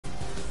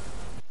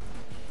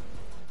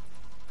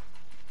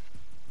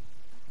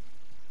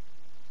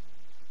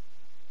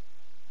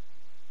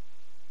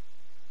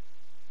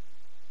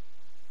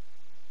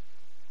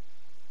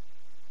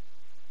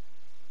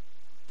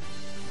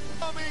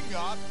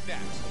Up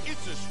next,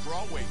 it's a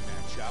strawweight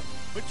matchup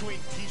between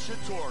Tecia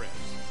Torres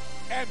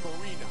and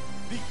Maryna,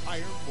 the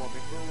Iron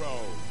Woman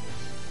Moroz.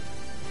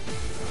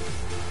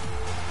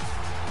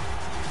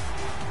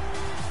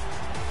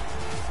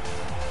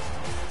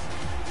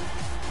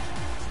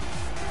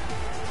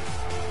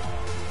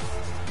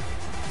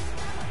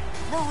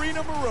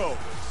 Maryna Moroz,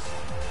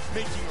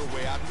 making her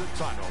way out of the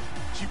tunnel.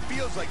 She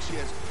feels like she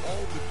has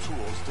all the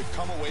tools to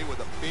come away with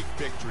a big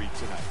victory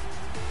tonight.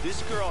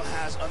 This girl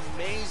has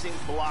amazing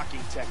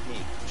blocking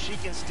technique. She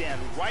can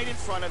stand right in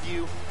front of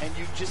you, and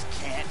you just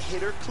can't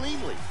hit her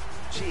cleanly.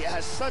 She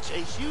has such a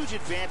huge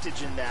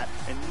advantage in that,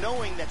 and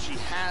knowing that she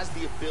has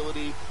the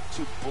ability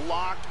to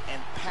block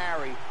and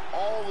parry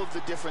all of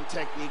the different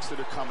techniques that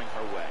are coming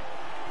her way.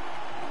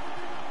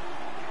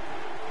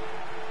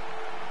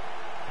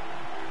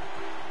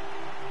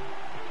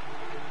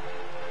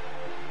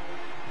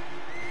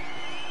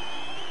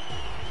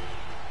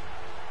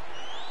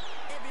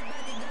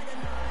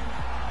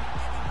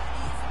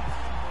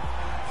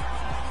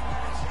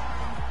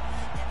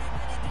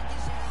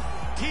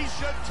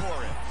 Tecia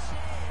Torres,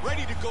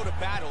 ready to go to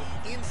battle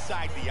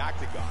inside the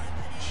octagon.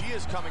 She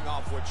is coming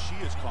off what she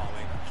is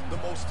calling the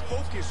most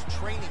focused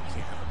training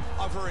camp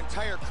of her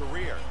entire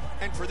career.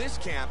 And for this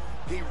camp,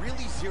 they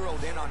really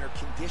zeroed in on her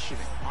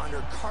conditioning, on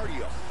her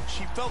cardio.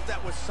 She felt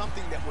that was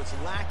something that was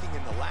lacking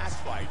in the last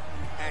fight.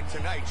 And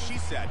tonight, she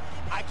said,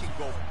 I can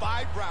go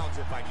 5 rounds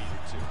if I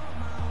needed to.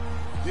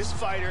 This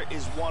fighter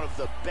is one of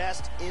the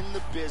best in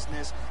the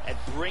business at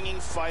bringing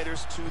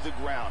fighters to the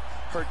ground.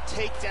 Her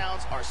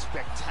takedowns are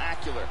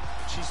spectacular.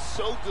 She's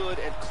so good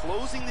at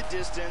closing the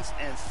distance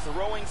and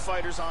throwing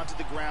fighters onto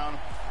the ground.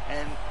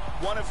 And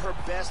one of her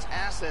best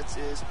assets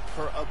is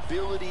her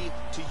ability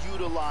to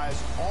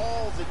utilize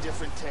all the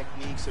different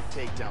techniques of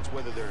takedowns,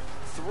 whether they're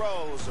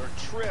throws or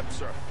trips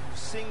or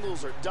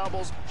singles or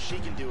doubles. She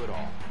can do it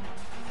all.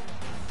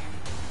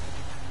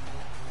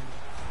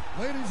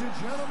 Ladies and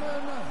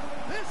gentlemen,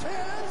 this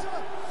is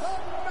the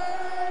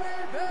main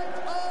event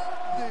of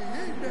the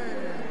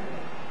evening.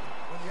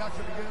 When the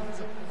action begins,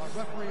 our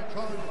referee in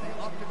charge of the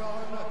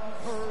octagon,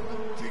 Herb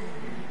G.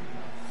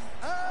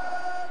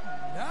 And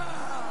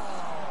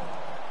now,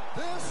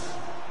 this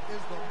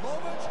is the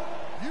moment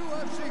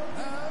UFC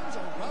fans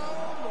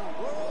around the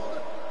world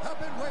have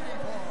been waiting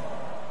for.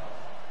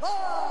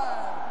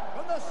 Live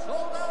from the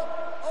sold-out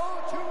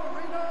O2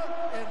 Arena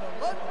in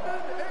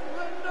London,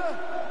 England,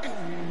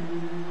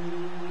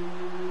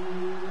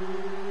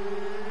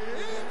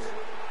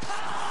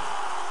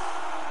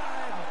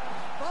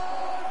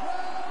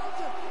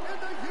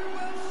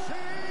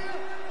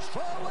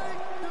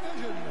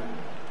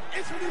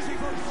 introducing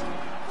first,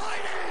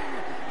 fighting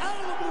out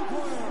of the blue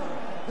corner.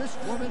 This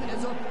woman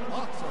is a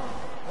boxer,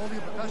 holding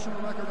a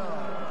professional record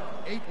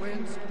of 8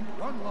 wins,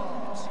 1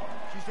 loss.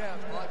 She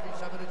stands 5 feet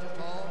 7 inches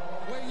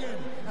tall, weighing in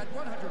at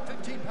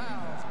 115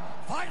 pounds.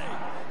 Fighting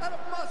out of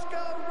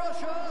Moscow,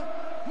 Russia,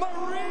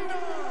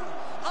 Maryna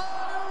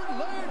Iron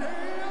Lady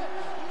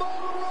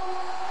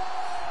Moroz.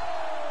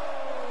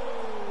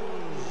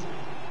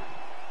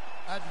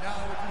 And now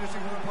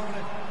introducing her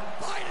opponent,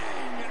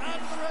 fighting out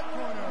of the red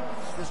corner.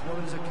 This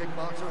woman is a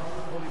kickboxer,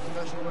 holding a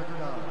professional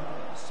record of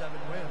 7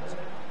 wins,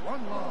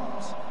 1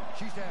 loss.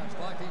 She stands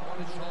 5 feet 1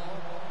 inch tall,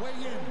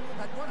 weighing in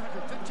at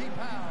 115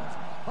 pounds.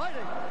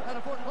 Fighting out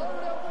of Fort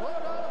Lauderdale,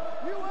 Florida,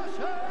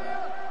 USA,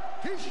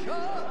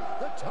 Tecia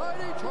the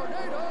Tiny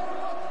Tornado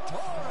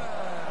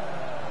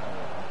Torres.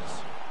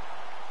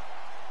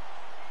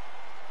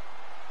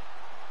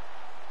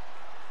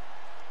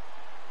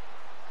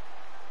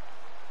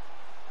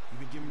 You've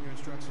been given your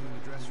instructions in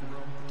the dressing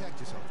room. Protect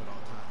yourself at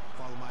all times.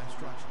 Follow my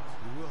instructions.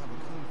 We will have a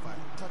clean fight.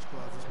 Touch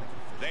gloves. Let's make it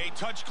fit. They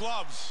touch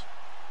gloves.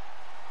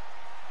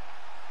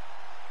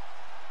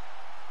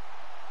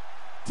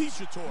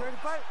 Tecia Torres. Ready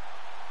to fight?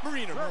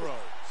 Maryna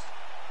Moroz.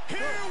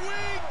 Here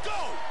we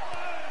go!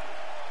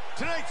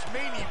 Tonight's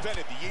main event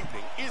of the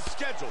evening is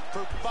scheduled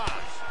for 5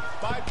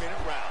 5-minute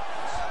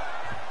rounds.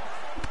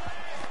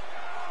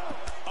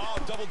 Oh,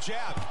 double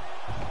jab.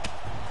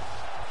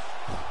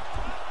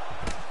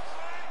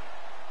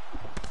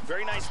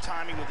 Very nice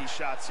timing with these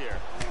shots here.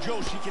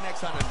 Joe, she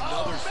connects on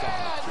another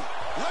side.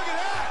 Look at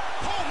that!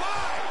 Oh,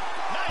 my!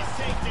 Nice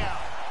takedown.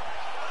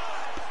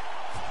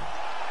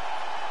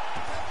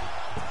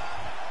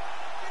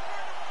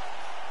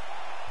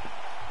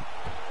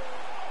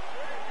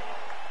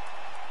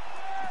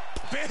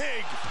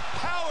 Big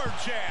power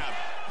jab.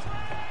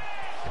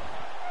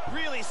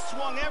 Really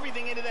swung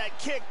everything into that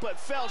kick, but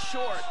fell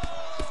short.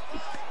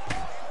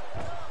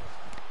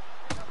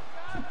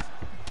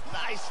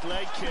 Nice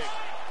leg kick.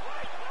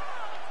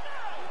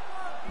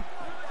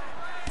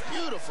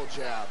 Beautiful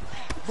jab.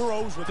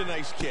 Moroz with a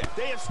nice kick.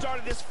 They have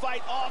started this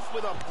fight off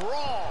with a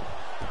brawl.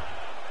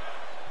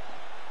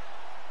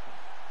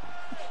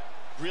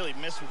 Really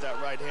missed with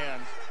that right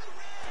hand.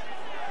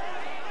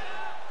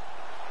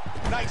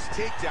 Nice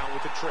takedown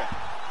with the trip.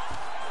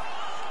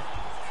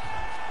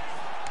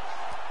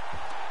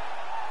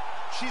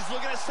 She's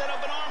looking to set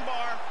up an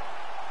armbar.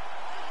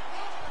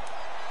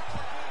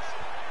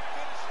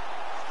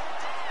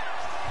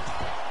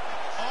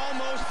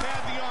 Almost had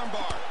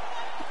armbar.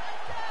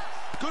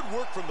 Good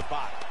work from the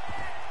bottom.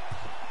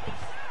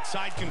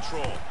 Side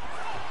control.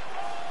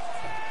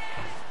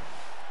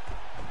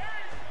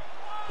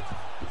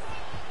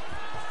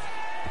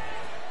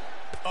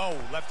 Oh,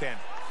 left hand.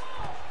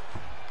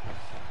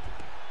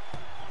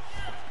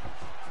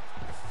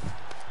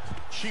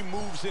 She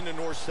moves into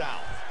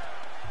north-south.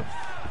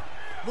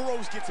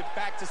 Moroz gets it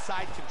back to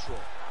side control.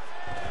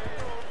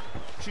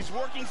 She's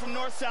working from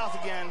north-south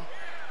again.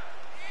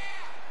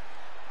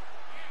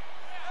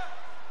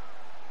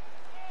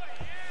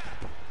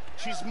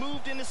 She's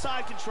moved into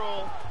side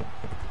control.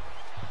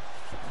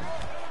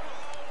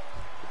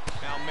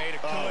 Now made a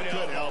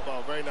good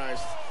elbow. Very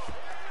nice.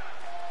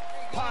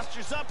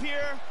 Posture's up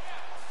here.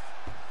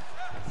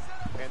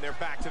 And they're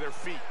back to their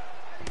feet.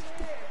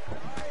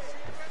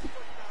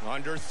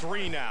 Under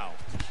 3 now.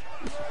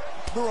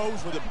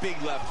 Moroz with a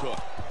big left hook.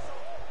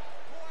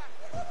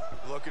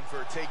 Looking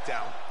for a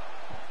takedown.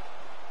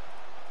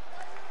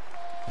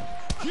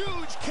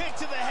 Huge kick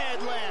to the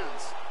head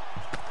lands.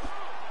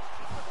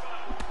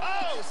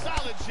 Oh,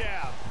 solid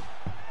jab.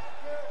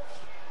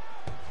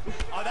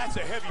 Oh, that's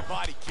a heavy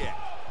body kick.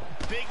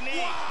 Big knee.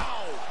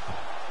 Wow!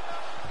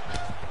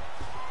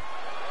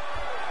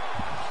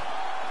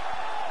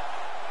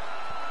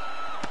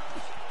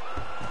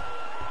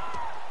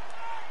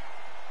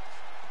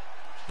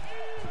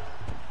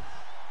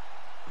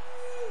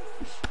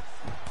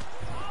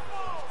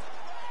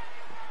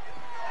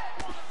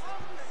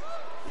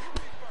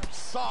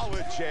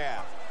 Solid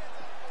jab.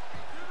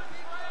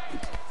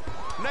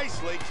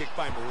 Nice leg kick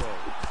by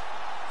Moroz.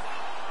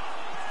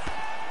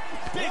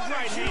 Big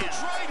right hand.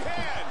 Huge right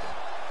hand.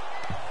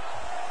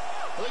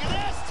 Look at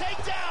this,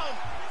 takedown.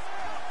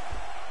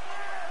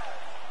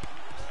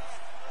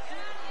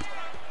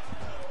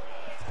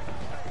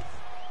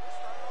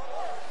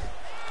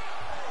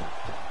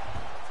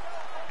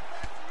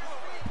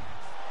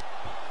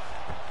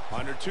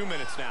 Under 2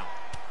 minutes now.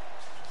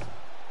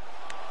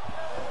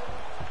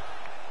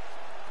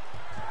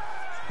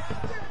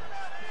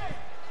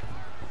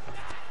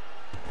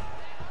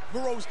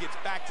 Moroz gets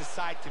back to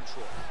side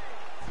control.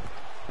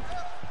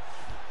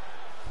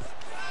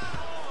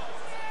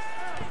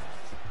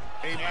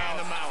 A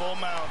mount, full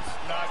mount,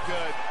 not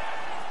good.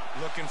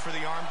 Looking for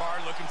the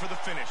armbar, looking for the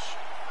finish.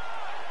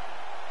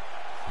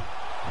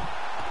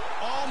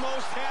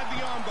 Almost had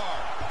the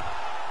armbar.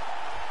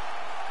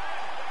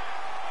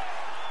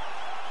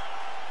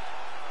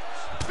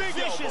 Big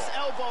Vicious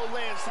elbow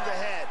lands to the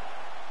head.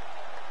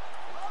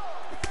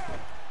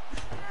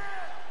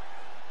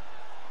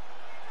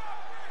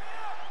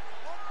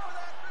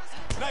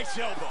 Nice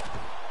elbow.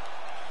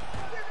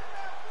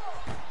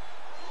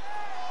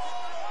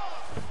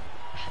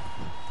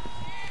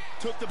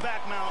 Took the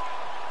back mount.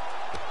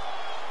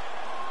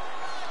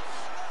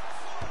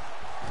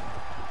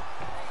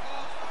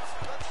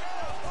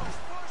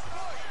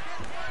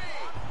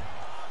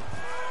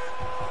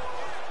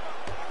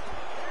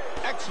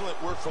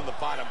 Excellent work from the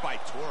bottom by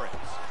Torres.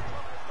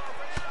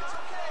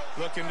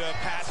 Looking to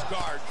pass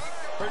guard.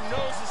 Her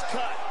nose is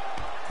cut.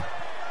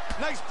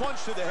 Nice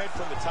punch to the head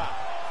from the top.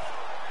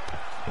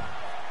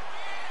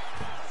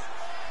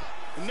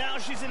 Now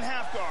she's in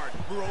half guard.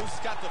 Moroz's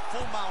got the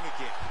full mount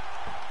again.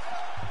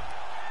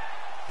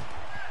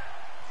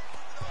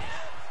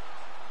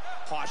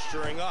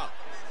 Posturing up.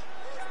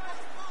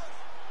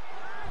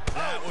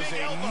 That was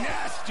a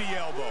nasty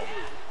elbow.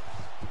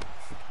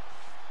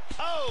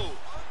 Oh!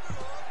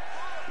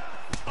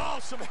 Oh,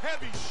 some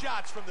heavy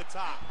shots from the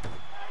top.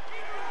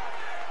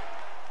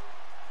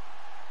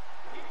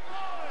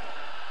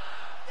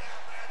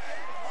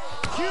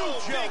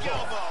 Huge big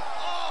elbow.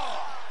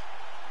 Oh.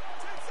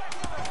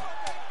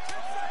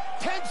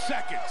 10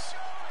 seconds.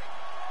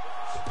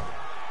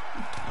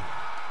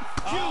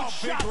 Huge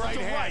shot big right to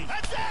the hand.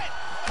 That's it!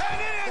 And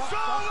it is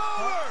all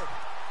over!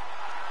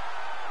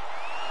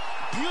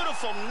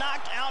 Beautiful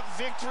knockout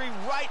victory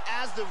right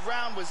as the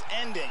round was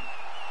ending.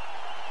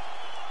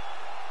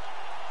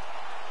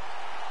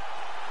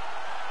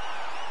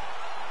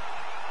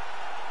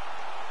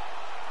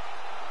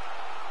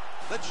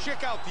 Let's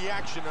check out the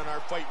action on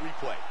our fight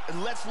replay.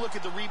 And let's look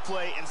at the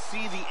replay and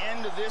see the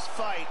end of this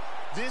fight.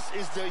 This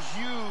is the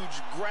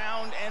huge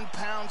ground and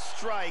pound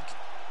strike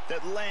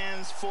that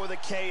lands for the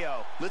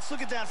KO. Let's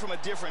look at that from a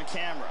different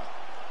camera.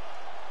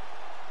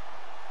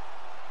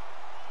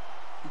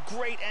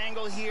 Great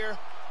angle here.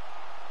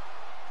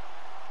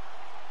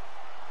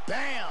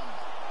 Bam!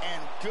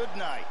 And good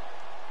night.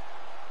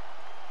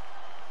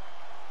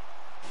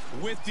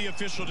 With the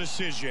official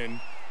decision,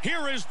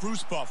 here is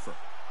Bruce Buffer.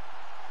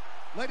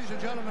 Ladies and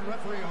gentlemen,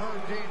 referee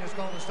Herb Dean has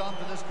called a stop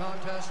to this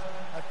contest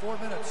at 4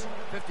 minutes,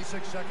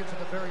 56 seconds of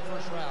the very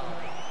first round.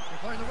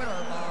 Declaring the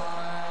winner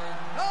by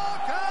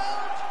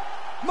knockout,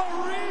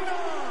 Maryna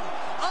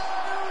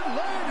Iron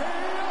Lady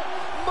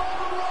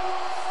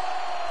Moroz!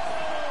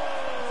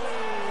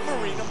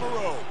 Maryna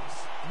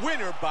Moroz,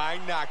 winner by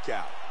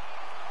knockout.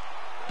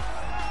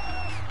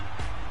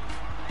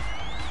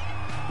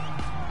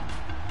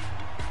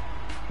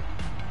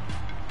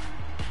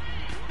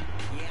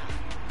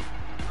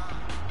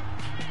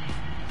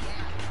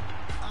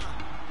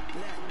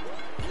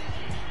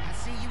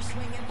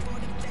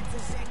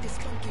 this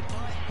funky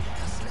boy.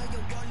 I slow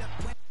your roll up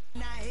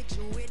when I hit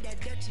you with that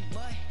dirty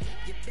boy.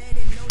 You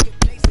better know your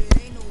place,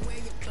 it ain't no way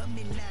you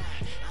coming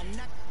now. I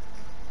knock